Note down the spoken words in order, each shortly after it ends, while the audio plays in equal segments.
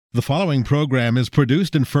The following program is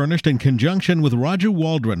produced and furnished in conjunction with Roger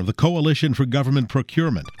Waldron of the Coalition for Government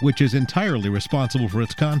Procurement, which is entirely responsible for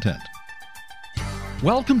its content.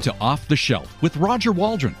 Welcome to Off the Shelf with Roger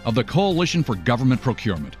Waldron of the Coalition for Government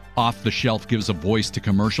Procurement. Off the Shelf gives a voice to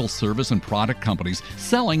commercial, service, and product companies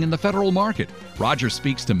selling in the federal market. Roger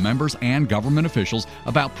speaks to members and government officials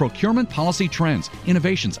about procurement policy trends,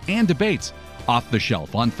 innovations, and debates. Off the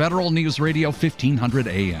Shelf on Federal News Radio 1500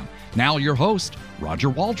 AM. Now your host, Roger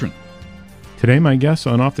Waldron. Today my guests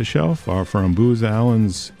on Off the Shelf are from Booz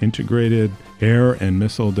Allen's Integrated Air and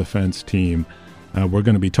Missile Defense Team. We're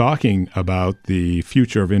going to be talking about the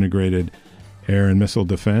future of integrated air and missile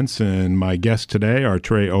defense, and my guests today are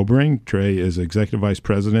Trey Obering. Trey is Executive Vice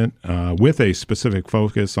President with a specific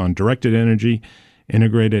focus on directed energy,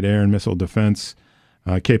 integrated air and missile defense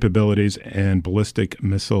capabilities, and ballistic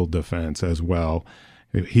missile defense as well.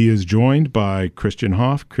 He is joined by Christian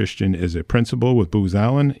Hoff. Christian is a principal with Booz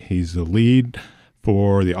Allen. He's the lead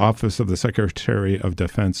for the Office of the Secretary of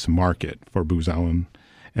Defense Market for Booz Allen.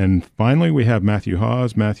 And finally, we have Matthew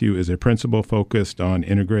Hawes. Matthew is a principal focused on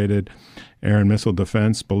integrated air and missile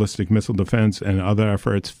defense, ballistic missile defense, and other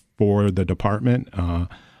efforts for the department on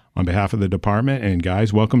behalf of the department. And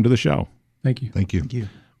guys, welcome to the show. Thank you. Thank you. Thank you.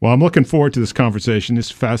 Well, I'm looking forward to this conversation. This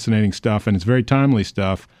is fascinating stuff, and it's very timely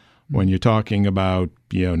stuff when you're talking about,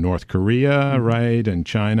 North Korea, right, and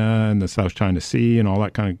China and the South China Sea and all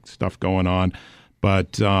that kind of stuff going on.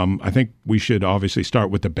 But I think we should obviously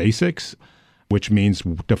start with the basics, which means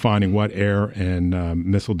defining what air and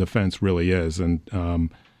missile defense really is. And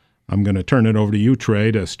I'm going to turn it over to you,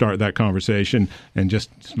 Trey, to start that conversation. And just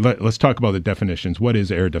let's talk about the definitions. What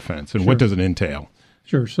is air defense, and What does it entail?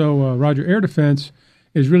 Sure. So, Roger, air defense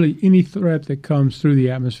is really any threat that comes through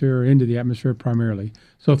the atmosphere or into the atmosphere primarily.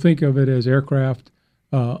 So think of it as aircraft,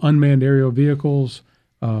 unmanned aerial vehicles.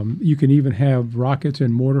 You can even have rockets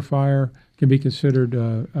and mortar fire can be considered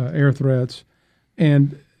air threats.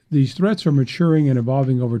 And these threats are maturing and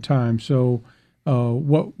evolving over time. So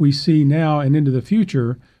what we see now and into the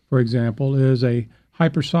future, for example, is a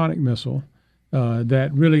hypersonic missile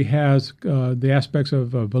that really has the aspects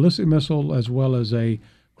of a ballistic missile as well as a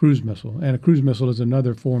cruise missile. And a cruise missile is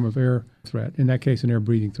another form of air threat, in that case, an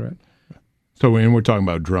air-breathing threat. So when we're talking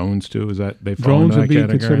about drones, too, is that they fall drones into that would be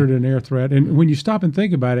category? Considered an air threat. And when you stop and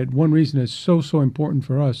think about it, one reason it's so important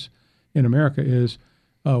for us in America is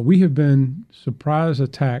we have been surprise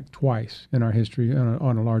attacked twice in our history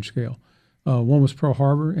on a large scale. One was Pearl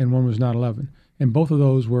Harbor and one was 9/11. And both of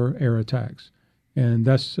those were air attacks. And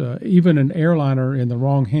that's even an airliner in the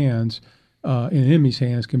wrong hands, in enemy's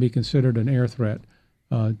hands, can be considered an air threat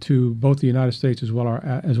to both the United States as well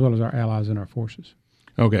as our allies and our forces.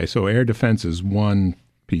 Okay, so air defense is one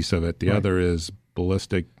piece of it. The other is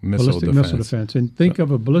ballistic missile defense. And think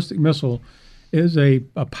of a ballistic missile as a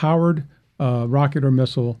powered rocket or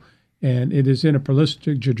missile, and it is in a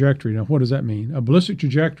ballistic trajectory. Now, what does that mean? A ballistic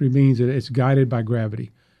trajectory means that it's guided by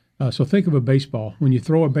gravity. So think of a baseball. When you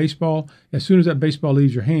throw a baseball, as soon as that baseball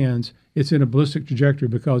leaves your hands, it's in a ballistic trajectory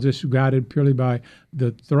because it's guided purely by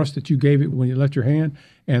the thrust that you gave it when you left your hand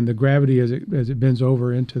and the gravity as it bends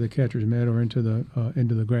over into the catcher's mitt or into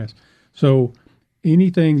the grass. So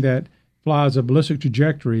anything that flies a ballistic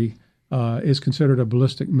trajectory is considered a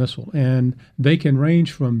ballistic missile. And they can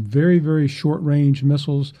range from very, very short-range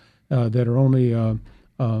missiles that are only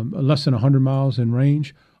less than 100 miles in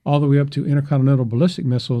range, all the way up to intercontinental ballistic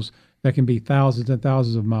missiles that can be thousands and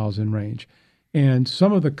thousands of miles in range. And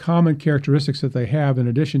some of the common characteristics that they have, in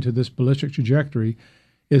addition to this ballistic trajectory,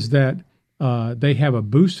 is that they have a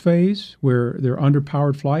boost phase where they're under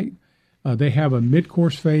powered flight. They have a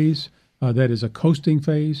mid-course phase that is a coasting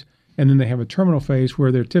phase. And then they have a terminal phase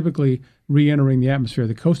where they're typically re-entering the atmosphere.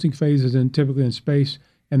 The coasting phase is typically in space,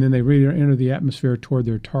 and then they re-enter the atmosphere toward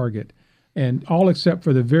their target. And all except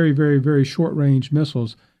for the very, very, very short-range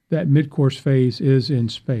missiles, that mid-course phase is in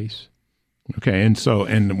space. Okay,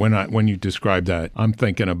 and when you describe that, I'm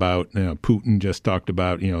thinking about Putin just talked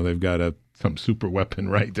about they've got some super weapon,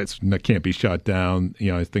 right, that can't be shot down.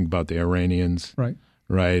 I think about the Iranians,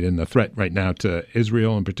 right, and the threat right now to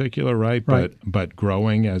Israel in particular, right, but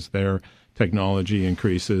growing as their technology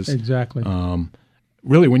increases. Exactly.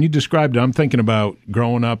 Really, when you described it, I'm thinking about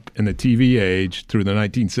growing up in the TV age through the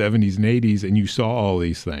 1970s and 80s, and you saw all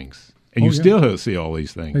these things. And you still see all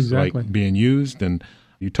these things like being used. And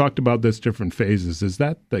you talked about this different phases. Is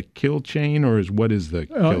that the kill chain, or what is the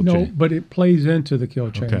kill chain? No, but it plays into the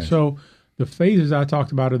kill chain. Okay. So the phases I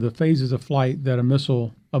talked about are the phases of flight that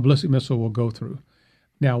a ballistic missile will go through.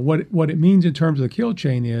 Now, what it means in terms of the kill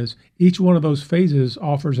chain is each one of those phases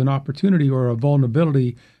offers an opportunity or a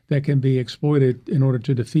vulnerability that can be exploited in order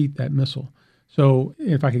to defeat that missile. So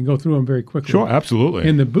if I can go through them very quickly. Sure, absolutely.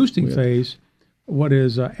 In the boosting phase, what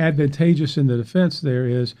is advantageous in the defense there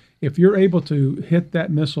is if you're able to hit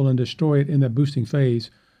that missile and destroy it in that boosting phase,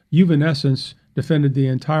 you've in essence defended the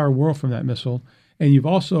entire world from that missile, and you've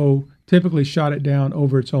also typically shot it down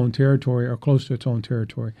over its own territory or close to its own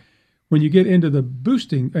territory. When you get into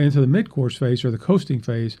the mid-course phase or the coasting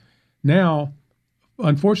phase, now,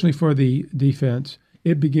 unfortunately for the defense,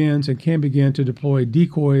 it begins and can begin to deploy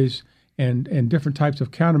decoys and different types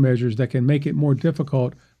of countermeasures that can make it more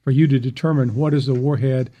difficult for you to determine what is the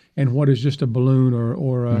warhead and what is just a balloon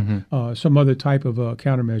or some other type of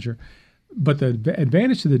countermeasure. But the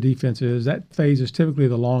advantage to the defense is that phase is typically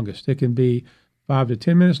the longest. It can be 5 to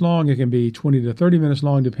 10 minutes long. It can be 20 to 30 minutes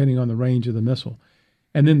long, depending on the range of the missile.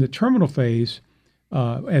 And then the terminal phase,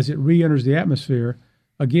 as it re-enters the atmosphere,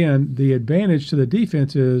 again, the advantage to the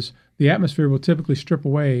defense is the atmosphere will typically strip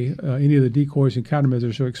away any of the decoys and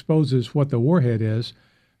countermeasures, so it exposes what the warhead is.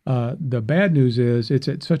 The bad news is it's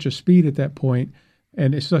at such a speed at that point,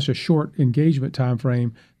 and it's such a short engagement time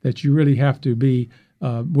frame that you really have to be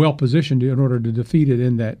well positioned in order to defeat it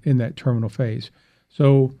in that terminal phase.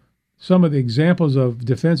 So some of the examples of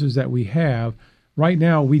defenses that we have right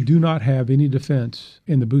now, we do not have any defense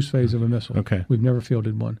in the boost phase of a missile. Okay. We've never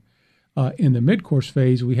fielded one. In the mid-course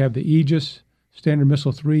phase, we have the Aegis Standard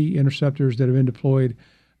Missile 3 interceptors that have been deployed.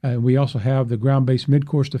 We also have the ground-based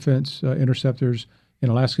mid-course defense interceptors in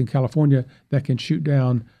Alaska and California that can shoot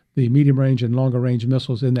down the medium-range and longer-range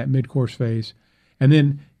missiles in that mid-course phase. And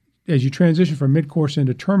then as you transition from mid-course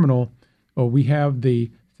into terminal, we have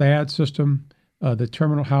the THAAD system, the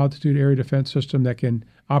Terminal High Altitude Area Defense System that can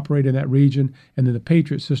operate in that region, and then the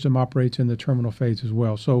Patriot system operates in the terminal phase as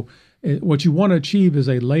well. So what you want to achieve is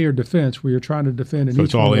a layered defense where you're trying to defend in each one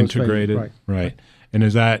of those all integrated, phases. right? And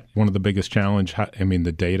is that one of the biggest challenge?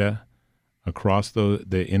 The data across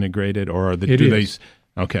the integrated, or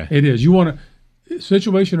Okay, it is. You want to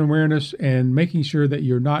situation awareness and making sure that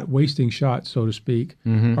you're not wasting shots, so to speak,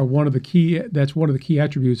 are one of the key. That's one of the key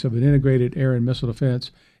attributes of an integrated air and missile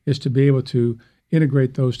defense is to be able to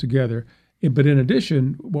integrate those together. But in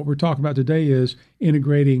addition, what we're talking about today is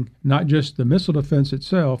integrating not just the missile defense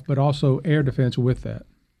itself, but also air defense with that.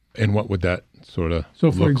 And what would that sort of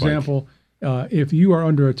So, for example, if you are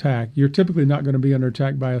under attack, you're typically not going to be under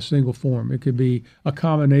attack by a single form. It could be a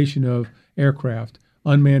combination of aircraft,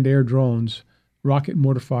 unmanned air drones, rocket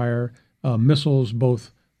mortar fire, missiles, both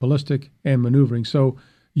ballistic and maneuvering. So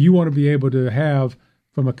you want to be able to have,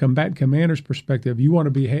 from a combatant commander's perspective, you want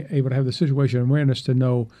to be able to have the situation awareness to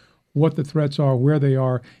know what the threats are, where they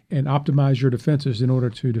are, and optimize your defenses in order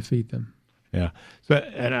to defeat them. Yeah. So,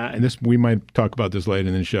 and this, we might talk about this later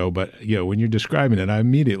in the show, but when you're describing it, I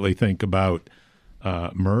immediately think about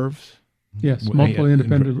MIRVs. Yes, multiple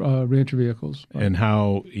independent reentry vehicles. Right. And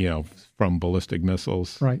how, from ballistic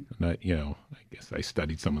missiles. Right. That, I guess I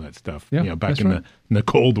studied some of that stuff, yeah, back in the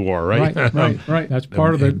Cold War, right? Right. That's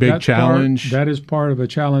part of the big challenge. That is part of a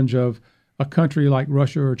challenge of a country like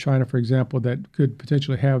Russia or China, for example, that could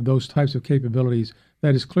potentially have those types of capabilities.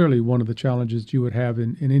 That is clearly one of the challenges you would have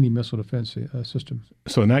in any missile defense system.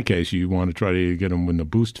 So in that case, you want to try to get them in the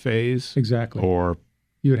boost phase? Exactly. Or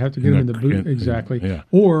you would have to get them in the boost, exactly. Yeah.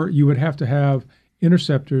 Or you would have to have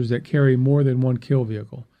interceptors that carry more than one kill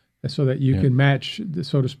vehicle so that you can match,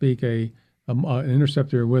 so to speak, an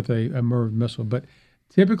interceptor with a MIRV missile. But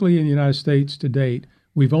typically in the United States to date,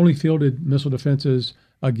 we've only fielded missile defenses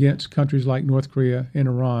against countries like North Korea and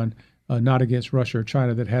Iran, not against Russia or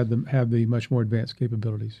China that have the much more advanced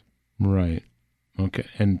capabilities. Right. Okay.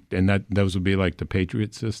 And those would be like the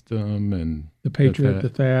Patriot system and the Patriot, the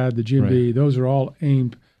THAAD, the GMD. Right. Those are all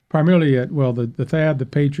aimed primarily at the THAAD, the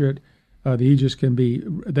Patriot, the Aegis can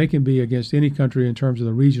be against any country in terms of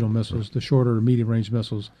the regional missiles, the shorter or medium range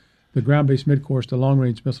missiles. The ground-based mid-course, the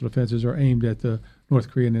long-range missile defenses are aimed at the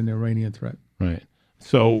North Korean and the Iranian threat. Right.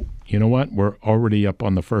 So, you know what? We're already up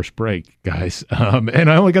on the first break, guys. And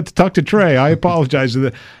I only got to talk to Trey. I apologize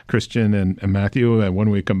to Christian and Matthew. And when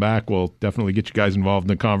we come back, we'll definitely get you guys involved in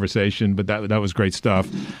the conversation. But that was great stuff.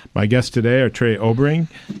 My guests today are Trey Obring.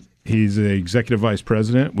 He's the Executive Vice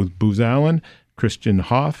President with Booz Allen. Christian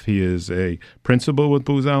Hoff, he is a principal with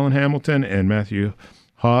Booz Allen Hamilton. And Matthew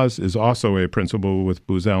Hawes is also a principal with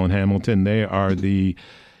Booz Allen Hamilton. They are the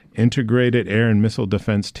Integrated Air and Missile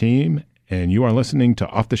Defense Team. And you are listening to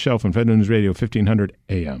Off the Shelf on Federal News Radio 1500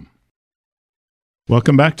 AM.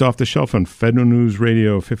 Welcome back to Off the Shelf on Federal News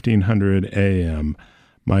Radio 1500 AM.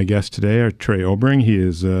 My guests today are Trey Obring. He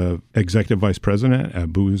is Executive Vice President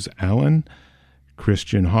at Booz Allen.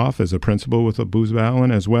 Christian Hoff is a principal with Booz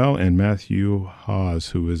Allen as well. And Matthew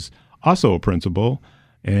Hawes, who is also a principal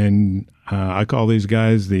And I call these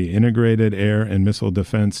guys the Integrated Air and Missile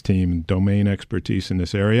Defense Team, domain expertise in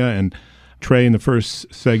this area. And Trey, in the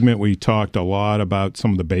first segment, we talked a lot about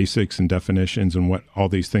some of the basics and definitions and what all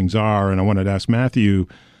these things are. And I wanted to ask Matthew,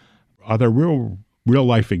 are there real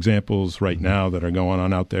life examples right now that are going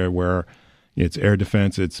on out there where it's air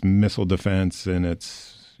defense, it's missile defense, and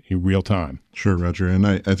it's real time? Sure, Roger. And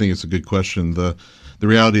I think it's a good question. The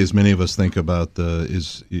reality is many of us think about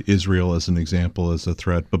is Israel as an example, as a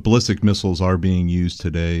threat, but ballistic missiles are being used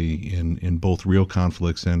today in both real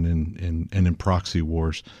conflicts and in proxy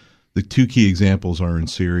wars. The two key examples are in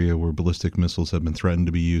Syria, where ballistic missiles have been threatened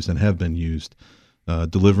to be used and have been used,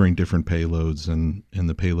 delivering different payloads, and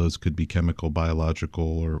the payloads could be chemical,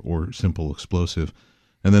 biological, or simple explosive.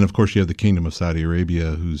 And then, of course, you have the Kingdom of Saudi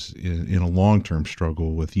Arabia, who's in a long-term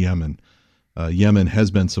struggle with Yemen. Yemen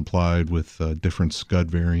has been supplied with different Scud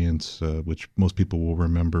variants, which most people will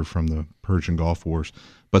remember from the Persian Gulf Wars,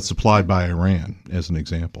 but supplied by Iran, as an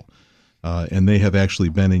example. And they have actually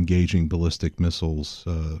been engaging ballistic missiles,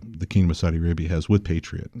 the Kingdom of Saudi Arabia has, with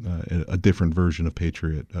Patriot, a different version of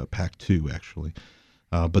Patriot, PAC-2, actually.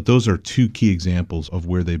 But those are two key examples of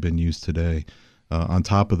where they've been used today, on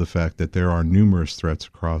top of the fact that there are numerous threats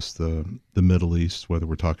across the Middle East, whether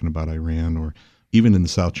we're talking about Iran or even in the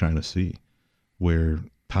South China Sea, where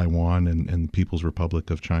Taiwan and People's Republic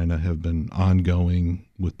of China have been ongoing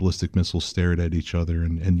with ballistic missiles stared at each other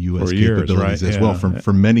and U.S. For years, capabilities right? as well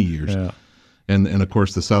for many years. Yeah. And of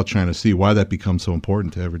course, the South China Sea, why that becomes so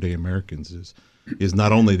important to everyday Americans is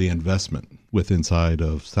not only the investment inside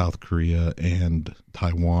of South Korea and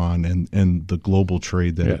Taiwan and the global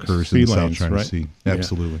trade that occurs in the South China Sea.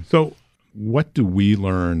 Absolutely. Yeah. So what do we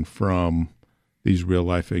learn from these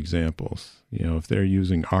real-life examples? You know, if they're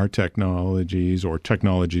using our technologies or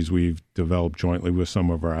technologies we've developed jointly with some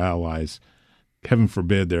of our allies, heaven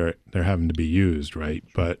forbid they're having to be used, right?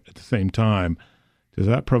 But at the same time, does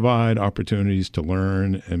that provide opportunities to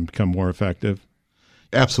learn and become more effective?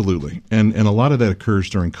 Absolutely. And a lot of that occurs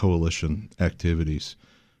during coalition activities.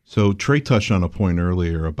 So Trey touched on a point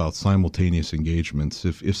earlier about simultaneous engagements.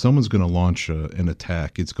 If someone's going to launch an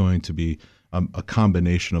attack, it's going to be a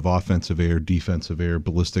combination of offensive air, defensive air,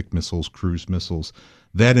 ballistic missiles, cruise missiles.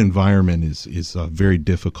 That environment is very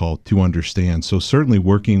difficult to understand. So certainly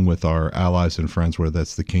working with our allies and friends, whether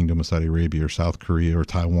that's the Kingdom of Saudi Arabia or South Korea or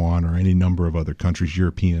Taiwan or any number of other countries,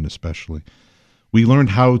 European especially, we learned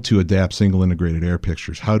how to adapt single integrated air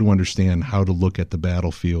pictures, how to understand how to look at the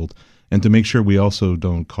battlefield, and to make sure we also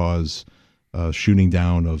don't cause shooting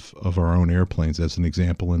down of our own airplanes, as an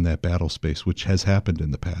example, in that battle space, which has happened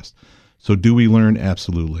in the past. So do we learn?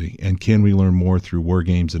 Absolutely. And can we learn more through war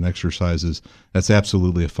games and exercises? That's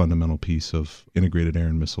absolutely a fundamental piece of integrated air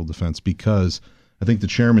and missile defense, because I think the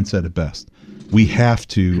chairman said it best. We have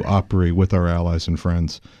to operate with our allies and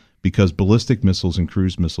friends, because ballistic missiles and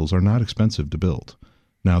cruise missiles are not expensive to build.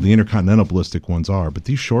 Now, the intercontinental ballistic ones are, but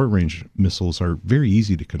these short-range missiles are very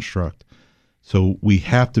easy to construct. So we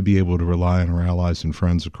have to be able to rely on our allies and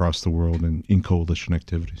friends across the world in coalition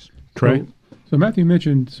activities. Trey? So Matthew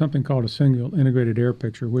mentioned something called a single integrated air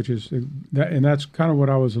picture, which is that, and that's kind of what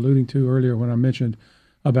I was alluding to earlier when I mentioned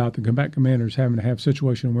about the combat commanders having to have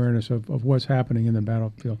situation awareness of what's happening in the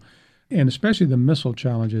battlefield. And especially the missile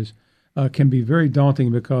challenges can be very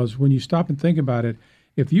daunting, because when you stop and think about it,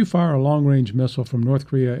 if you fire a long-range missile from North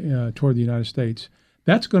Korea toward the United States,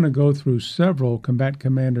 that's going to go through several combat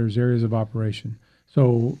commanders' areas of operation.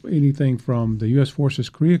 So anything from the U.S. Forces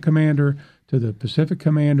Korea commander to the Pacific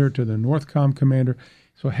commander to the NORTHCOM commander.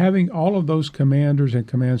 So having all of those commanders and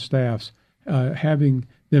command staffs, having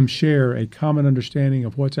them share a common understanding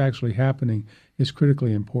of what's actually happening is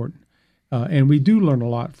critically important. And we do learn a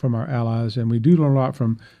lot from our allies, and we do learn a lot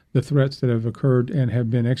from the threats that have occurred and have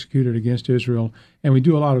been executed against Israel. And we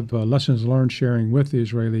do a lot of lessons learned sharing with the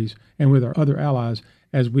Israelis and with our other allies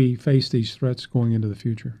as we face these threats going into the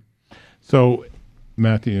future. So,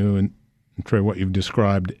 Matthew and Trey, what you've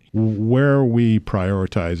described, where are we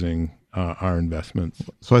prioritizing our investments?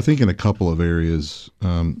 So I think in a couple of areas,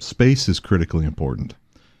 space is critically important,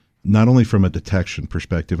 not only from a detection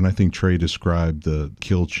perspective, and I think Trey described the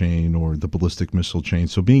kill chain or the ballistic missile chain.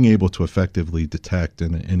 So being able to effectively detect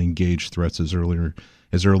and engage threats as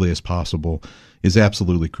early as possible is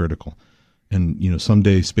absolutely critical. And, you know,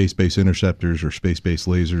 someday space-based interceptors or space-based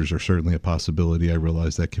lasers are certainly a possibility. I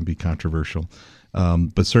realize that can be controversial.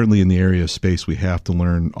 But certainly in the area of space, we have to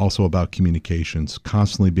learn also about communications,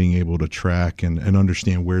 constantly being able to track and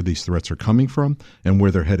understand where these threats are coming from and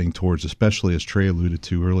where they're heading towards, especially, as Trey alluded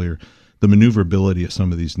to earlier, the maneuverability of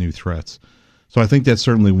some of these new threats. So I think that's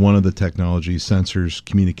certainly one of the technologies, sensors,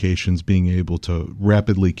 communications, being able to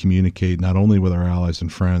rapidly communicate not only with our allies and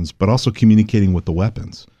friends, but also communicating with the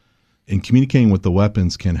weapons. And communicating with the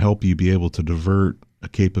weapons can help you be able to divert a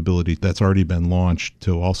capability that's already been launched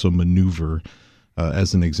to also maneuver,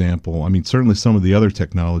 as an example. I mean, certainly some of the other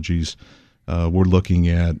technologies we're looking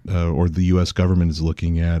at, or the U.S. government is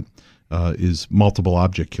looking at, is multiple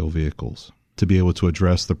object kill vehicles to be able to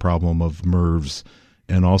address the problem of MIRVs,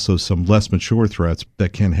 and also some less mature threats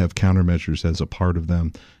that can have countermeasures as a part of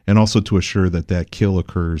them, and also to assure that that kill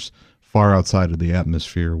occurs far outside of the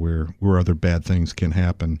atmosphere where other bad things can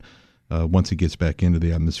happen once it gets back into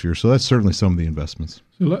the atmosphere. So that's certainly some of the investments.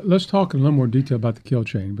 So let's talk in a little more detail about the kill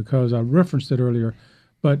chain, because I referenced it earlier,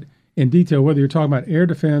 but in detail, whether you're talking about air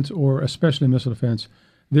defense or especially missile defense,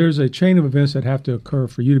 there's a chain of events that have to occur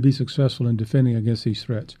for you to be successful in defending against these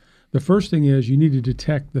threats. The first thing is you need to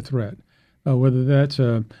detect the threat. Whether that's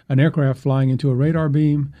an aircraft flying into a radar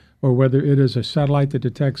beam, or whether it is a satellite that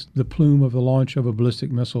detects the plume of the launch of a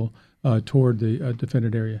ballistic missile toward the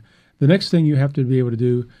defended area. The next thing you have to be able to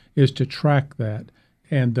do is to track that.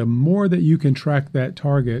 And the more that you can track that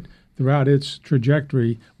target throughout its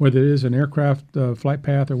trajectory, whether it is an aircraft flight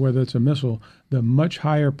path or whether it's a missile, the much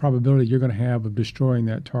higher probability you're going to have of destroying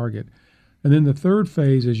that target. And then the third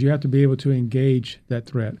phase is you have to be able to engage that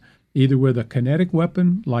threat, either with a kinetic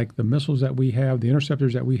weapon like the missiles that we have, the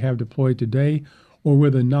interceptors that we have deployed today, or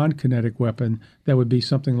with a non-kinetic weapon that would be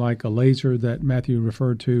something like a laser that Matthew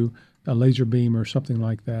referred to, a laser beam or something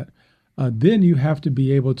like that. Then you have to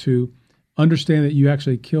be able to understand that you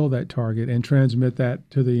actually kill that target and transmit that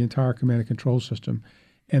to the entire command and control system.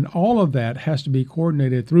 And all of that has to be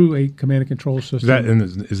coordinated through a command and control system.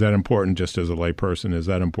 Is that important just as a layperson? Is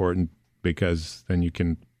that important because then you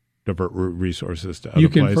can divert resources to other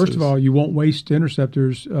places? First of all, you won't waste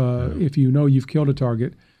interceptors if you know you've killed a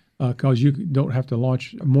target, because you don't have to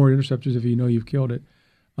launch more interceptors if you know you've killed it.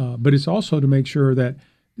 But it's also to make sure that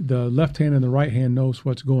the left hand and the right hand knows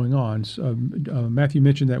what's going on. Matthew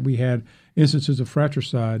mentioned that we had instances of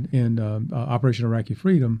fratricide in Operation Iraqi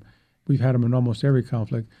Freedom. We've had them in almost every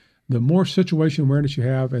conflict. The more situation awareness you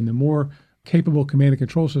have and the more capable command and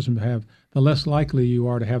control system you have, the less likely you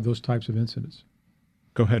are to have those types of incidents.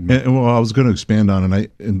 Go ahead, Matt. And I was going to expand on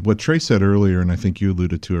it. And what Trey said earlier, and I think you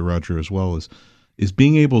alluded to it, Roger, as well, is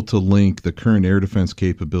being able to link the current air defense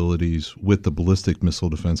capabilities with the ballistic missile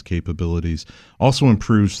defense capabilities also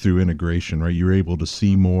improves through integration, right? You're able to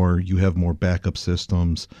see more, you have more backup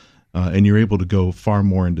systems, and you're able to go far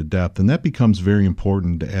more into depth. And that becomes very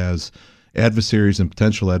important as adversaries and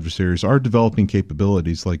potential adversaries are developing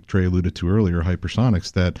capabilities, like Trey alluded to earlier,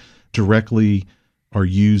 hypersonics, that directly are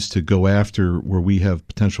used to go after where we have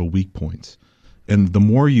potential weak points. And the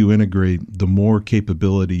more you integrate, the more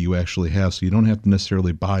capability you actually have. So you don't have to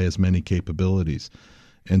necessarily buy as many capabilities.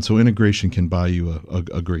 And so integration can buy you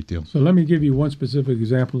a great deal. So let me give you one specific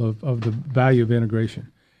example of the value of integration.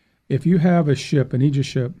 If you have a ship, an Aegis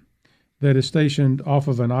ship, that is stationed off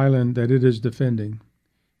of an island that it is defending,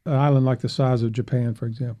 an island like the size of Japan, for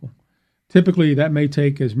example, typically that may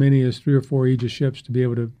take as many as 3 or 4 Aegis ships to be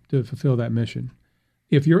able to fulfill that mission.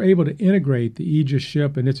 If you're able to integrate the Aegis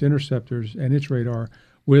ship and its interceptors and its radar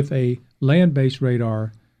with a land-based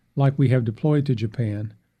radar like we have deployed to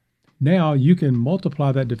Japan, now you can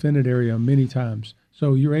multiply that defended area many times.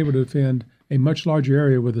 So you're able to defend a much larger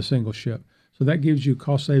area with a single ship. So that gives you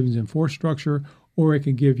cost savings in force structure, or it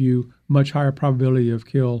can give you much higher probability of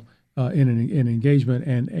kill in an engagement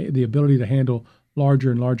and the ability to handle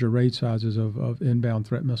larger and larger raid sizes of inbound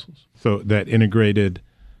threat missiles. So that integrated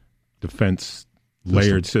defense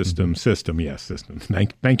layered system.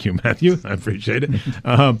 Thank you, Matthew. I appreciate it.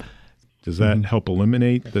 Does that help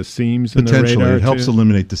eliminate the seams in the radar? Potentially, it helps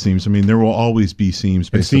eliminate the seams. I mean, there will always be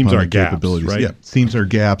seams based upon our capabilities. Right? Yeah, seams are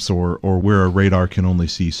gaps, or where a radar can only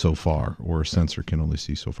see so far, or a sensor can only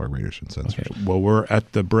see so far. Radars and sensors. Okay. Well, we're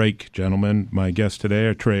at the break, gentlemen. My guests today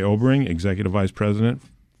are Trey Obering, Executive Vice President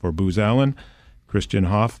for Booz Allen. Christian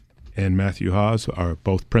Hoff and Matthew Haas are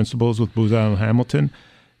both principals with Booz Allen Hamilton,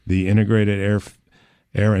 the Integrated Air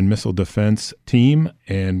and Missile Defense Team.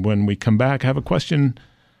 And when we come back, I have a question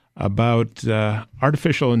about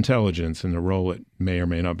artificial intelligence and the role it may or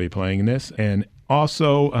may not be playing in this, and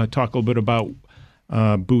also talk a little bit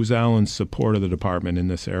about Booz Allen's support of the department in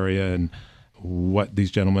this area and what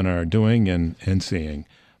these gentlemen are doing and seeing.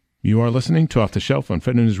 You are listening to Off the Shelf on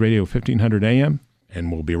Federal News Radio 1500 AM,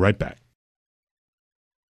 and we'll be right back.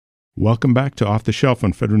 Welcome back to Off the Shelf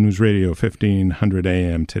on Federal News Radio 1500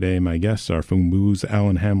 AM. Today, my guests are from Booz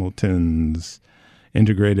Allen Hamilton's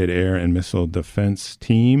Integrated Air and Missile Defense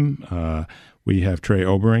Team. We have Trey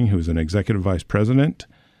Obering, who's an Executive Vice President,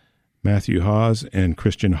 Matthew Hawes and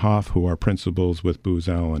Christian Hoff, who are principals with Booz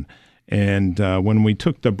Allen. And when we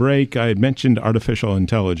took the break, I had mentioned artificial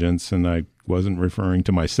intelligence, and I wasn't referring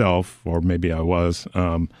to myself, or maybe I was,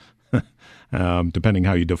 depending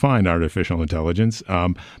how you define artificial intelligence.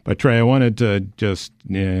 But Trey, I wanted to just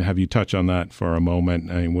have you touch on that for a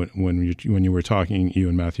moment. I mean, when you were talking, you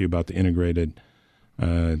and Matthew, about the integrated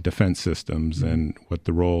defense systems and what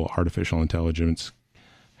the role artificial intelligence,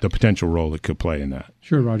 the potential role it could play in that.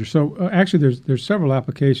 Sure, Roger. So actually, there's several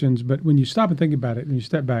applications, but when you stop and think about it, and you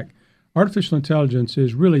step back, artificial intelligence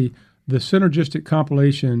is really the synergistic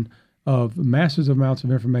compilation of massive amounts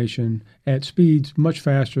of information at speeds much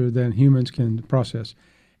faster than humans can process.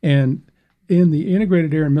 And in the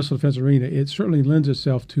integrated air and missile defense arena, it certainly lends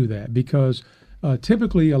itself to that, because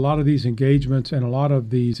typically a lot of these engagements and a lot of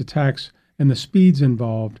these attacks and the speeds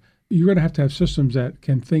involved, you're going to have systems that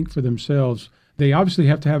can think for themselves. They obviously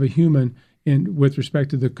have to have a human in with respect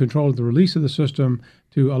to the control of the release of the system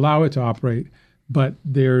to allow it to operate. But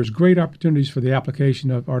there's great opportunities for the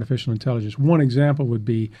application of artificial intelligence. One example would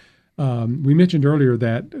be, we mentioned earlier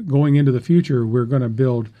that going into the future, we're going to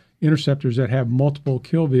build interceptors that have multiple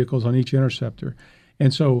kill vehicles on each interceptor.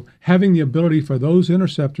 And so having the ability for those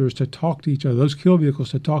interceptors to talk to each other, those kill vehicles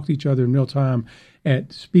to talk to each other in real time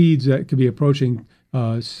at speeds that could be approaching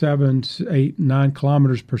 7, 8, 9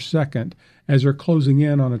 kilometers per second as they're closing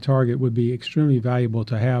in on a target would be extremely valuable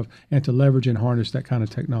to have and to leverage and harness that kind of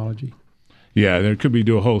technology. Yeah, there could be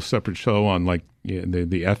do a whole separate show on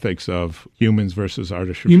the ethics of humans versus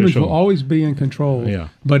artificial. Humans will always be in control, yeah,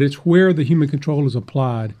 but it's where the human control is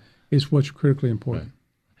applied is what's critically important.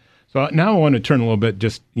 Right. So now I want to turn a little bit.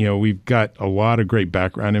 Just we've got a lot of great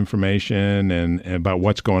background information and about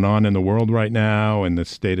what's going on in the world right now and the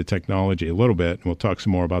state of technology a little bit, and we'll talk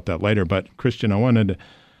some more about that later. But Christian, I wanted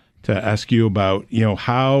to ask you about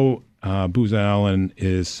how Booz Allen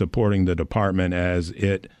is supporting the department as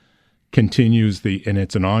it continues and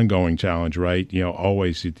it's an ongoing challenge, right?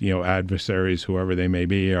 Always, adversaries, whoever they may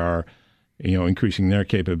be, are, increasing their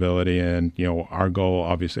capability. And, our goal,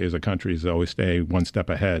 obviously, as a country is to always stay one step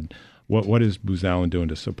ahead. What is Booz Allen doing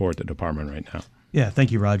to support the department right now? Yeah,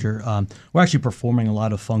 thank you, Roger. We're actually performing a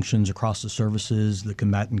lot of functions across the services, the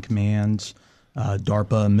combatant commands,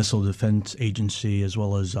 DARPA, Missile Defense Agency, as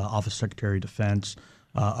well as Office Secretary of Defense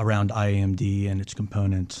around IAMD and its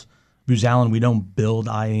components. Booz Allen, we don't build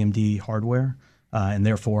IAMD hardware, and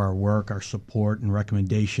therefore our work, our support, and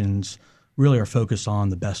recommendations really are focused on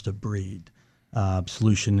the best of breed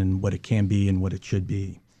solution and what it can be and what it should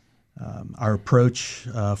be. Our approach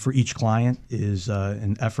for each client is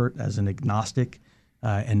an effort as an agnostic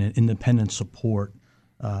and an independent support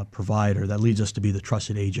provider that leads us to be the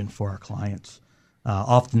trusted agent for our clients.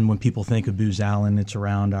 Often when people think of Booz Allen, it's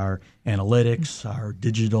around our analytics, our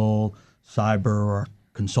digital, cyber, or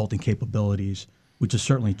consulting capabilities, which is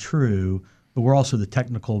certainly true, but we're also the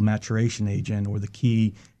technical maturation agent or the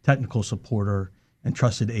key technical supporter and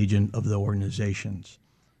trusted agent of the organizations.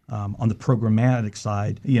 On the programmatic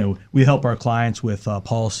side, we help our clients with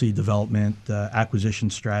policy development, acquisition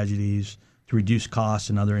strategies to reduce costs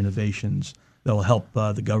and other innovations that will help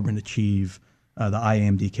the government achieve the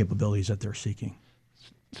IAMD capabilities that they're seeking.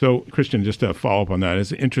 So, Christian, just to follow up on that,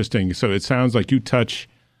 it's interesting. So it sounds like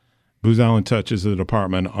Booz Allen touches the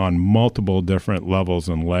department on multiple different levels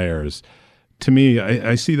and layers. To me,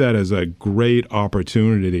 I see that as a great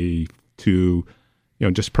opportunity to,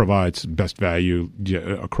 just provides best value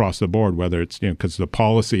across the board, whether it's, because the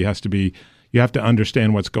policy has to be, you have to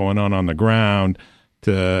understand what's going on the ground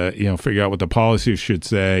to, figure out what the policy should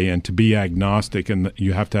say and to be agnostic, and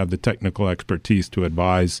you have to have the technical expertise to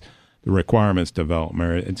advise the requirements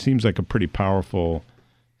development. It seems like a pretty powerful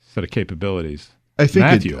set of capabilities. I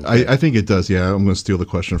think it does. Yeah, I'm going to steal the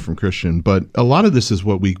question from Christian, but a lot of this is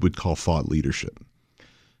what we would call thought leadership.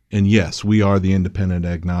 And yes, we are the independent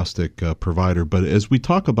agnostic provider, but as we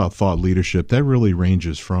talk about thought leadership, that really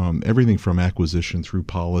ranges from everything from acquisition through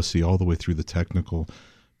policy all the way through the technical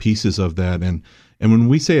pieces of that. And when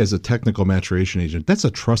we say as a technical maturation agent, that's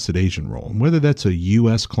a trusted agent role. And whether that's a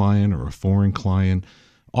U.S. client or a foreign client,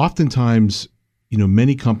 oftentimes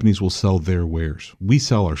many companies will sell their wares. We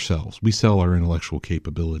sell ourselves. We sell our intellectual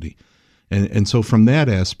capability. And so from that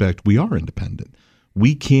aspect, we are independent.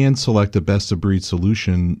 We can select a best-of-breed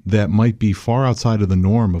solution that might be far outside of the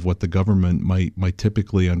norm of what the government might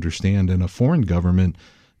typically understand. And a foreign government,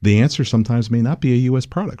 the answer sometimes may not be a U.S.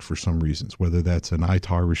 product for some reasons, whether that's an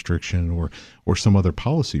ITAR restriction or some other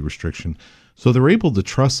policy restriction. So they're able to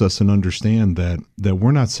trust us and understand that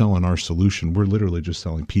we're not selling our solution. We're literally just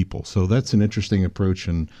selling people. So that's an interesting approach,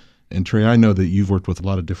 and And Trey, I know that you've worked with a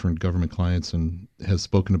lot of different government clients and has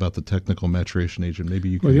spoken about the technical maturation agent. Maybe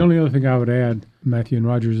you could. Well, the only other thing I would add, Matthew and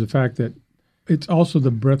Roger, is the fact that it's also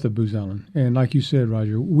the breadth of Booz Allen. And like you said,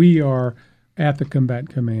 Roger, we are at the combatant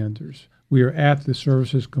commanders. We are at the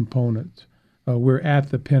services components. We're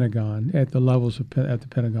at the Pentagon, at the levels of at the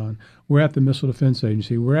Pentagon. We're at the Missile Defense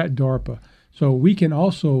Agency. We're at DARPA. So we can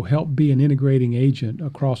also help be an integrating agent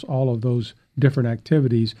across all of those different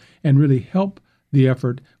activities and really help the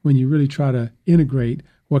effort when you really try to integrate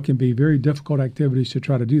what can be very difficult activities to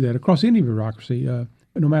try to do that across any bureaucracy,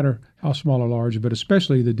 no matter how small or large, but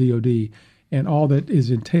especially the DoD and all that is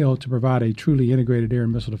entailed to provide a truly integrated air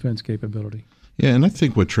and missile defense capability. Yeah, and I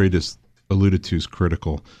think what Trey just alluded to is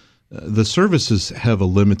critical. The services have a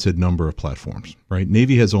limited number of platforms, right?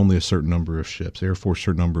 Navy has only a certain number of ships, Air Force a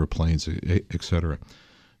certain number of planes, et cetera.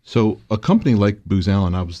 So a company like Booz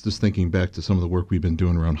Allen, I was just thinking back to some of the work we've been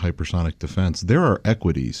doing around hypersonic defense. There are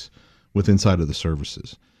equities with inside of the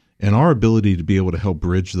services. And our ability to be able to help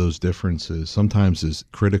bridge those differences sometimes is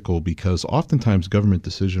critical because oftentimes government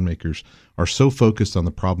decision makers are so focused on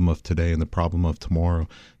the problem of today and the problem of tomorrow,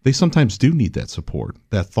 they sometimes do need that support,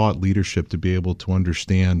 that thought leadership to be able to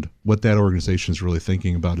understand what that organization is really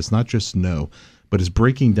thinking about. It's not just no, but it's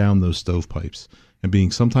breaking down those stovepipes and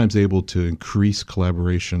being sometimes able to increase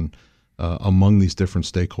collaboration among these different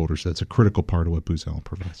stakeholders. That's a critical part of what Booz Allen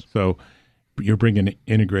provides. So you're bringing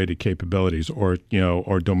integrated capabilities or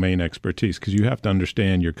domain expertise because you have to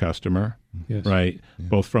understand your customer, Yes. right? Yeah.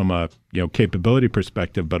 Both from a capability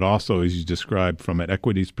perspective, but also, as you described, from an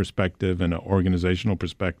equities perspective and an organizational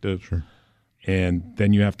perspective. Sure. And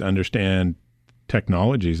then you have to understand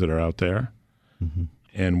technologies that are out there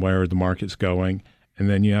and where the market's going. And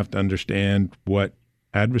then you have to understand what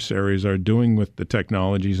adversaries are doing with the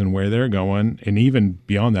technologies and where they're going, and even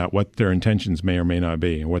beyond that, what their intentions may or may not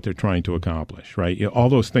be and what they're trying to accomplish, right? All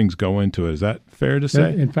those things go into it. Is that fair to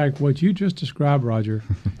say? In fact, what you just described, Roger,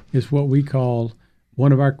 is what we call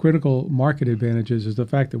one of our critical market advantages is the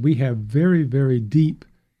fact that we have very, very deep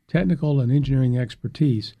technical and engineering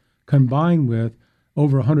expertise combined with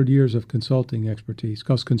over 100 years of consulting expertise,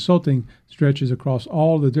 because consulting stretches across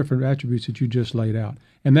all the different attributes that you just laid out.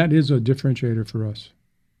 And that is a differentiator for us.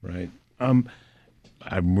 Right. I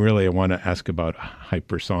want to ask about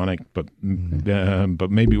hypersonic, but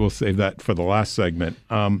maybe we'll save that for the last segment.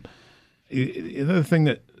 Another thing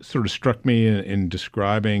that sort of struck me in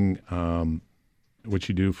describing what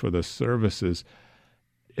you do for the services,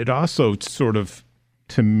 it also sort of,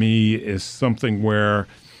 to me, is something where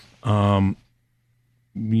the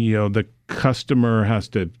customer has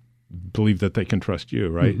to believe that they can trust you,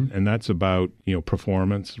 right? Mm-hmm. And that's about,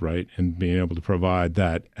 performance, right? And being able to provide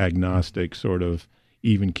that agnostic sort of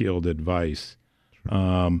even-keeled advice.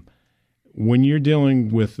 Sure. When you're dealing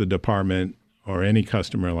with the department or any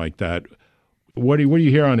customer like that, what do you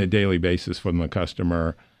hear on a daily basis from the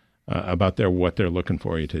customer about what they're looking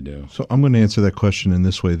for you to do? So I'm going to answer that question in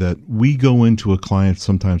this way, that we go into a client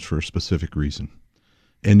sometimes for a specific reason.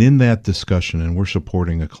 And in that discussion, and we're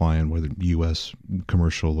supporting a client, whether U.S.,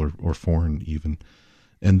 commercial, or foreign even,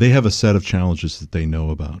 and they have a set of challenges that they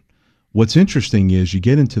know about. What's interesting is you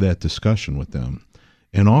get into that discussion with them,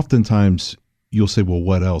 and oftentimes you'll say, well,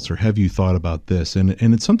 what else? Or have you thought about this? And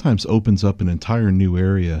it sometimes opens up an entire new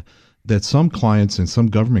area that some clients and some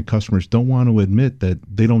government customers don't want to admit that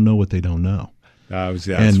they don't know what they don't know. That's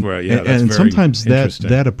and very sometimes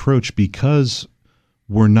that approach, because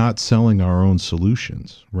we're not selling our own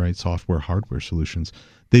solutions, right? Software, hardware solutions.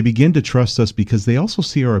 They begin to trust us because they also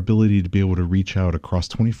see our ability to be able to reach out across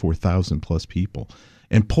 24,000 plus people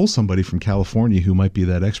and pull somebody from California who might be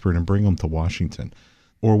that expert and bring them to Washington.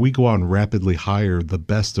 Or we go out and rapidly hire the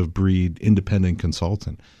best of breed independent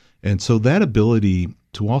consultant. And so that ability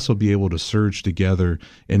to also be able to surge together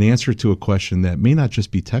and answer to a question that may not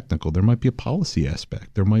just be technical. There might be a policy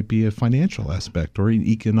aspect. There might be a financial aspect or an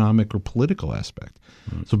economic or political aspect.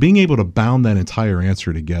 Mm-hmm. So being able to bound that entire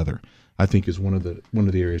answer together, I think, is one of the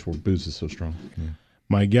areas where Booz is so strong. Yeah.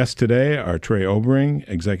 My guests today are Trey Obering,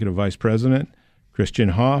 Executive Vice President, Christian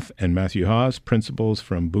Hoff and Matthew Haas, principals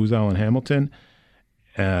from Booz Allen Hamilton,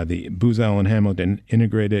 the Booz Allen Hamilton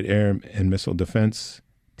Integrated Air and Missile Defense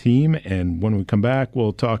team. And when we come back,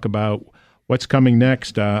 we'll talk about what's coming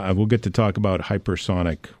next. We'll get to talk about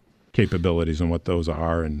hypersonic capabilities and what those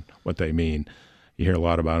are and what they mean. You hear a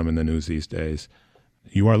lot about them in the news these days.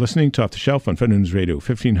 You are listening to Off the Shelf on Federal News Radio,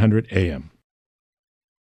 1500 AM.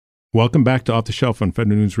 Welcome back to Off the Shelf on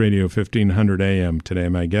Federal News Radio, 1500 AM. Today,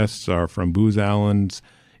 my guests are from Booz Allen's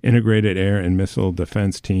Integrated Air and Missile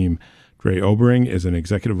Defense Team. Trey Obering is an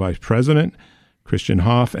Executive Vice President. Christian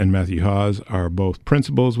Hoff and Matthew Haas are both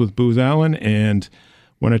principals with Booz Allen, and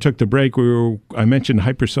When I took the break, I mentioned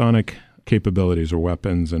hypersonic capabilities or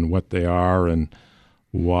weapons and what they are and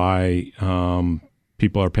why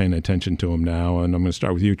people are paying attention to them now. And I'm going to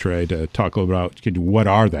start with you, Trey, to talk a little about what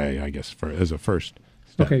are they, I guess, as a first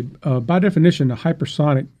step. Okay. By definition, a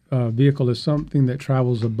hypersonic vehicle is something that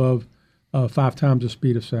travels above 5 times the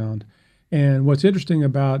speed of sound. And what's interesting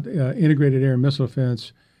about integrated air and missile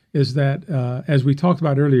defense is that, as we talked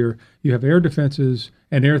about earlier, you have air defenses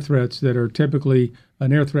and air threats that are typically,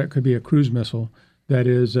 an air threat could be a cruise missile that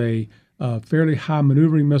is a fairly high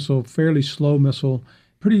maneuvering missile, fairly slow missile,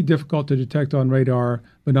 pretty difficult to detect on radar,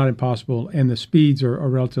 but not impossible, and the speeds are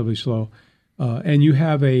relatively slow. And you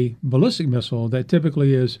have a ballistic missile that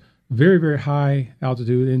typically is very, very high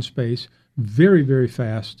altitude in space, very, very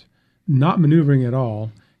fast, not maneuvering at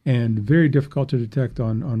all, and very difficult to detect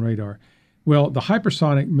on radar. Well, the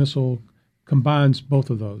hypersonic missile combines both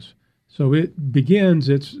of those. So it begins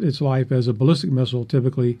its life as a ballistic missile,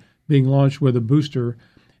 typically being launched with a booster.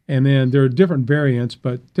 And then there are different variants,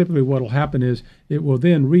 but typically what will happen is it will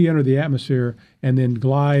then re-enter the atmosphere and then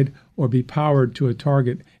glide or be powered to a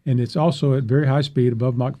target. And it's also at very high speed,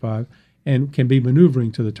 above Mach 5, and can be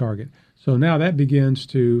maneuvering to the target. So now that begins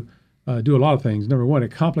to do a lot of things. Number one,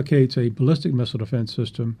 it complicates a ballistic missile defense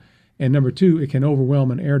system. And number two, it can overwhelm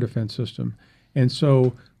an air defense system. And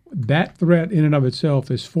so that threat in and of itself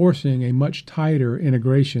is forcing a much tighter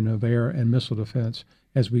integration of air and missile defense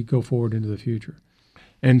as we go forward into the future.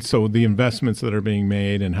 And so the investments that are being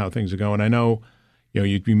made and how things are going, I know,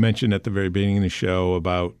 you mentioned at the very beginning of the show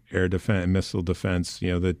about air defense and missile defense,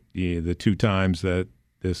 the 2 times that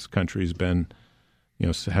this country's been,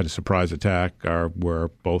 had a surprise attack were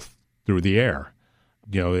both through the air.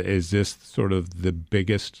 Is this sort of the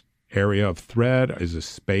biggest area of threat? Is the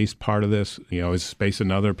space part of this? Is space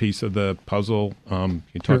another piece of the puzzle? Can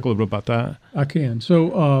you talk a little bit about that? I can.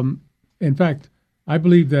 So, in fact, I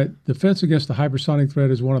believe that defense against the hypersonic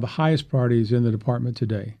threat is one of the highest priorities in the department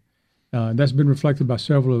today. That's been reflected by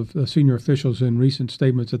several of the senior officials in recent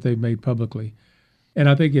statements that they've made publicly. And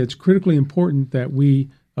I think it's critically important that we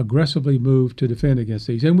aggressively move to defend against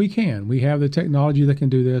these. And we can. We have the technology that can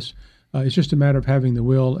do this. It's just a matter of having the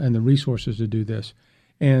will and the resources to do this.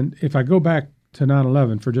 And if I go back to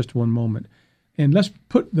 9/11 for just one moment, and let's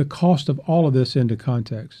put the cost of all of this into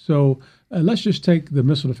context. So let's just take the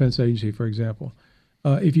Missile Defense Agency, for example.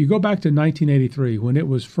 If you go back to 1983, when it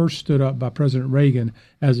was first stood up by President Reagan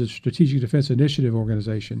as a Strategic Defense Initiative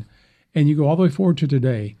organization, and you go all the way forward to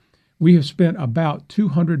today, we have spent about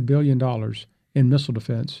 $200 billion in missile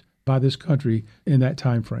defense by this country in that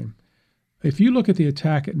time frame. If you look at the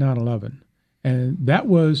attack at 9/11, and that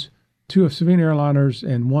was 2 of civilian airliners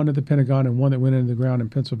and 1 at the Pentagon and 1 that went into the ground in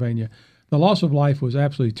Pennsylvania, the loss of life was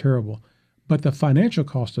absolutely terrible. But the financial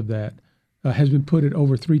cost of that has been put at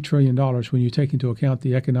over $3 trillion when you take into account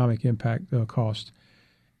the economic impact cost.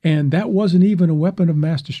 And that wasn't even a weapon of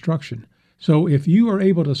mass destruction. So if you are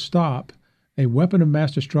able to stop a weapon of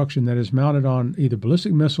mass destruction that is mounted on either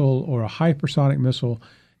ballistic missile or a hypersonic missile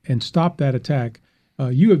and stop that attack,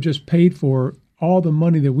 you have just paid for all the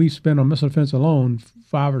money that we've spent on missile defense alone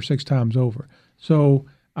 5 or 6 times over. So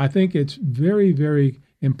I think it's very, very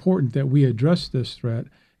important that we address this threat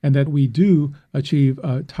and that we do achieve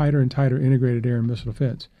a tighter and tighter integrated air and missile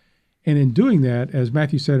defense. And in doing that, as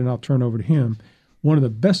Matthew said, and I'll turn over to him, one of the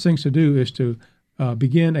best things to do is to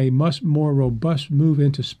begin a much more robust move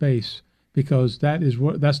into space, because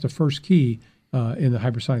that's the first key in the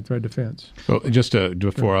hypersonic threat defense. So just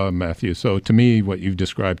before Matthew, so to me, what you've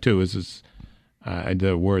described too is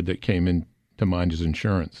the word that came into mind is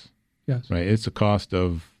insurance. Yes. Right. It's the cost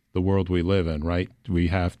of the world we live in, right? We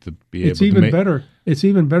have to be It's even better. It's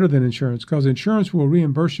even better than insurance, because insurance will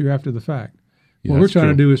reimburse you after the fact. Yeah, what we're trying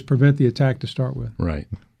to do is prevent the attack to start with. Right.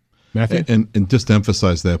 Matthew? And just to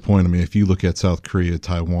emphasize that point, I mean, if you look at South Korea,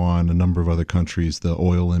 Taiwan, a number of other countries, the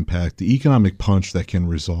oil impact, the economic punch that can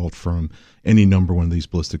result from any number one of these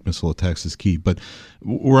ballistic missile attacks is key. But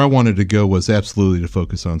where I wanted to go was absolutely to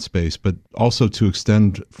focus on space, but also to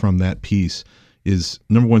extend from that piece is,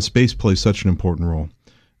 number one, space plays such an important role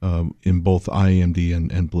in both IAMD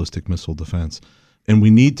and ballistic missile defense. And we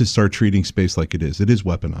need to start treating space like it is. It is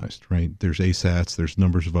weaponized, right? There's ASATs, there's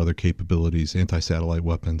numbers of other capabilities, anti-satellite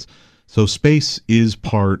weapons. So space is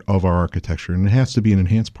part of our architecture, and it has to be an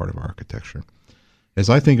enhanced part of our architecture. As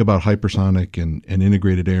I think about hypersonic and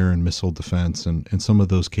integrated air and missile defense and some of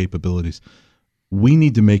those capabilities, we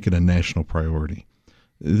need to make it a national priority.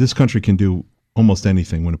 This country can do almost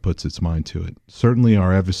anything when it puts its mind to it. Certainly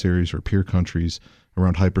our adversaries or peer countries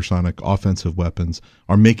around hypersonic offensive weapons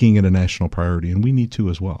are making it a national priority, and we need to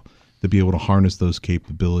as well. to be able to harness those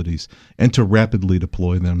capabilities and to rapidly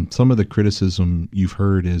deploy them. Some of the criticism you've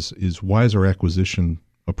heard is why is our acquisition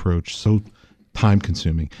approach so time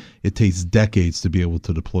consuming? It takes decades to be able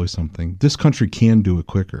to deploy something. This country can do it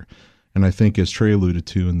quicker. And I think, as Trey alluded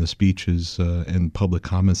to in the speeches and public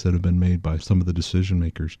comments that have been made by some of the decision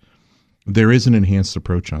makers, there is an enhanced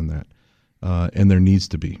approach on that. And there needs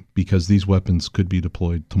to be, because these weapons could be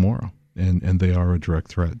deployed tomorrow, and they are a direct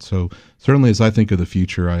threat. So certainly, as I think of the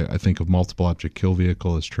future, I think of multiple object kill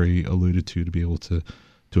vehicle, as Trey alluded to be able to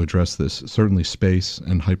address this. Certainly space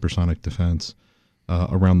and hypersonic defense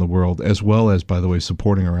around the world, as well as, by the way,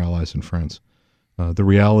 supporting our allies and friends. The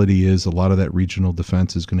reality is a lot of that regional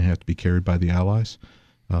defense is going to have to be carried by the allies,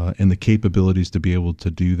 and the capabilities to be able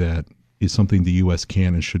to do that is something the U.S.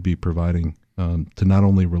 can and should be providing, to not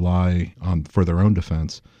only rely on for their own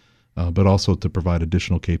defense, but also to provide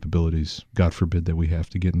additional capabilities. God forbid that we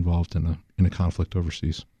have to get involved in a conflict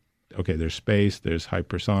overseas. Okay, there's space, there's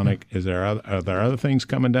hypersonic. Are there other things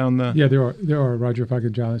coming down the? Yeah, there are, Roger, if I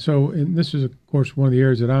could, John. So, and this is, of course, one of the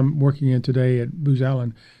areas that I'm working in today at Booz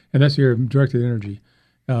Allen, and that's the area of directed energy.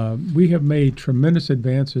 We have made tremendous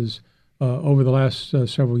advances over the last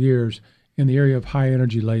several years in the area of high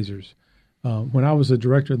energy lasers. When I was the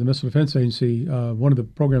director of the Missile Defense Agency, one of the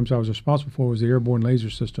programs I was responsible for was the airborne laser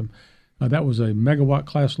system. That was a megawatt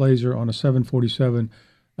class laser on a 747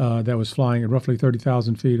 that was flying at roughly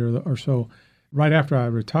 30,000 feet or so. Right after I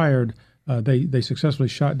retired, they successfully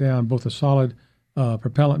shot down both a solid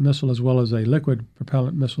propellant missile as well as a liquid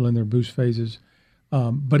propellant missile in their boost phases.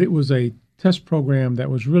 But it was a test program that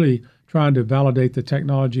was really trying to validate the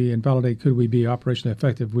technology and validate could we be operationally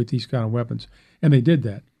effective with these kind of weapons. And they did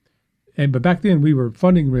that. But back then we were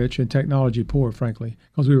funding rich and technology poor, frankly,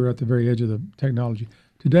 because we were at the very edge of the technology.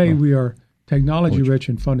 Today we are technology rich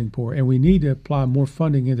and funding poor, and we need to apply more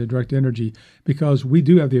funding into directed energy because we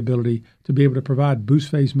do have the ability to be able to provide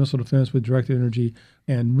boost phase missile defense with directed energy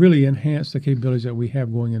and really enhance the capabilities that we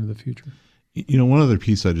have going into the future. You know, one other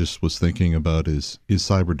piece I just was thinking about is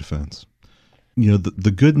cyber defense. You know,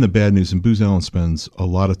 the good and the bad news, and Booz Allen spends a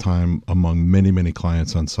lot of time among many, many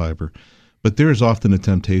clients on cyber, but there is often a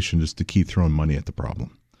temptation just to keep throwing money at the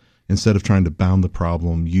problem. Instead of trying to bound the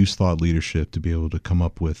problem, use thought leadership to be able to come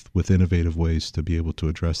up with innovative ways to be able to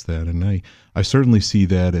address that. And I certainly see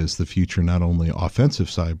that as the future, not only offensive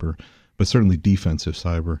cyber, but certainly defensive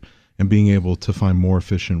cyber, and being able to find more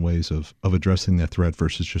efficient ways of addressing that threat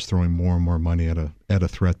versus just throwing more and more money at a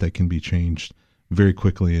threat that can be changed very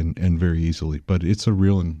quickly and very easily. But it's a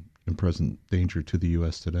real and present danger to the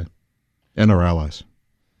U.S. today and our allies.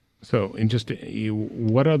 So, and just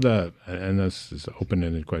what are the, and this is an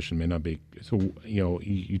open-ended question, may not be, so, you know,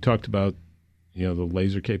 you talked about, you know, the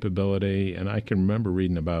laser capability, and I can remember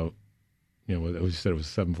reading about, you know, you said it was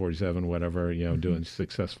 747, whatever, you know, doing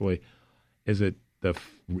successfully. Is it the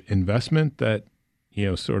investment that, you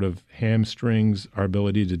know, sort of hamstrings our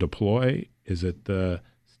ability to deploy? Is it the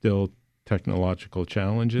still technological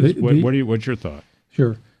challenges? What's your thought?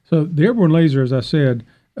 Sure. So the airborne laser, as I said,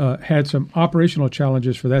 had some operational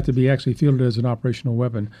challenges for that to be actually fielded as an operational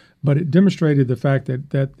weapon, but it demonstrated the fact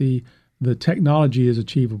that the technology is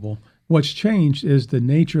achievable. What's changed is the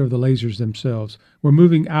nature of the lasers themselves. We're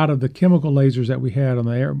moving out of the chemical lasers that we had on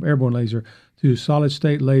the airborne laser to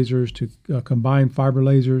solid-state lasers, to combined fiber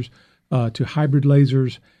lasers, to hybrid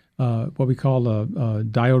lasers, what we call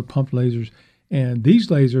diode pumped lasers. And these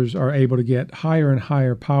lasers are able to get higher and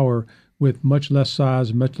higher power with much less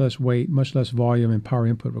size, much less weight, much less volume and power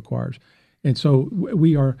input requires. And so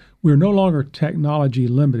we're no longer technology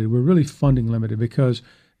limited. We're really funding limited because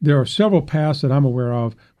there are several paths that I'm aware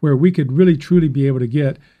of where we could really truly be able to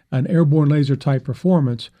get an airborne laser type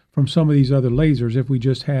performance from some of these other lasers if we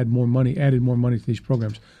just had more money, added more money to these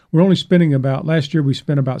programs. We're only spending last year we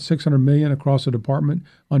spent about $600 million across the department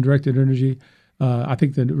on directed energy. I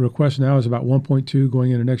think the request now is about 1.2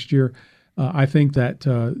 going into next year. I think that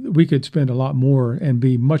we could spend a lot more and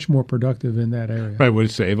be much more productive in that area. Right, would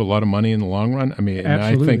it save a lot of money in the long run? I mean, and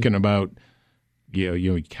I'm thinking about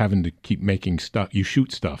you know having to keep making stuff. You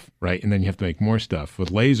shoot stuff, right, and then you have to make more stuff. With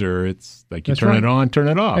laser, it's like you turn it on, turn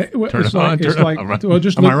it off, turn it on, turn it off. Well,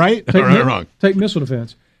 just am I right? Or am I wrong? Take missile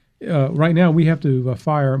defense. Right now, we have to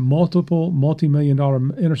fire multiple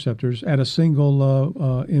multi-million-dollar interceptors at a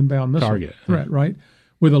single inbound missile target threat. Right,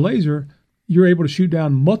 with a laser, you're able to shoot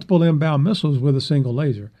down multiple inbound missiles with a single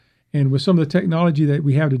laser. And with some of the technology that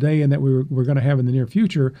we have today and that we're going to have in the near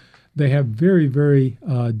future, they have very, very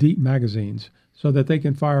deep magazines so that they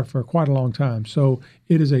can fire for quite a long time. So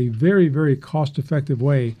it is a very, very cost-effective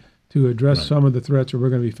way to address some of the threats that we're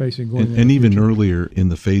going to be facing going into the future. Even earlier in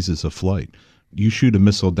the phases of flight, you shoot a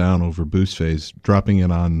missile down over boost phase, dropping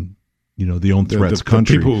it on the own threats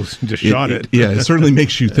country. The people who just shot it. Yeah, it certainly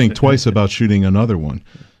makes you think twice about shooting another one,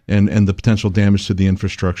 and the potential damage to the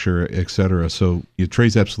infrastructure, et cetera. So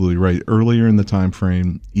Trey's absolutely right. Earlier in the time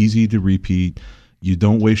frame, easy to repeat. You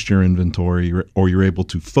don't waste your inventory, or you're able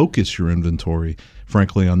to focus your inventory,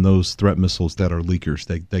 frankly, on those threat missiles that are leakers,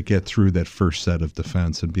 that get through that first set of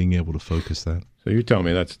defense, and being able to focus that. So you're telling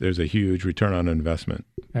me there's a huge return on investment.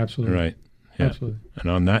 Absolutely. Right. Yeah. Absolutely.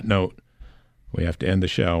 And on that note, we have to end the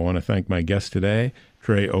show. I want to thank my guests today,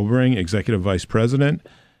 Trey Obering, Executive Vice President,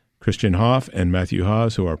 Christian Hoff, and Matthew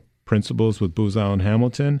Haas, who are principals with Booz Allen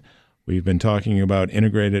Hamilton. We've been talking about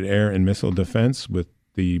integrated air and missile defense with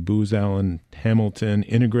the Booz Allen Hamilton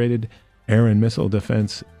Integrated Air and Missile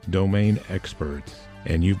Defense Domain Experts.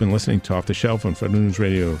 And you've been listening to Off the Shelf on Federal News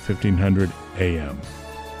Radio 1500 AM.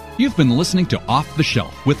 You've been listening to Off the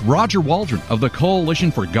Shelf with Roger Waldron of the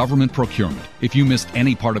Coalition for Government Procurement. If you missed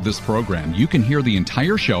any part of this program, you can hear the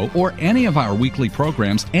entire show or any of our weekly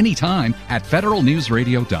programs anytime at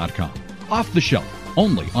federalnewsradio.com. Off the Shelf,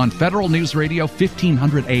 only on Federal News Radio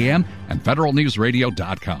 1500 AM and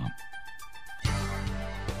federalnewsradio.com.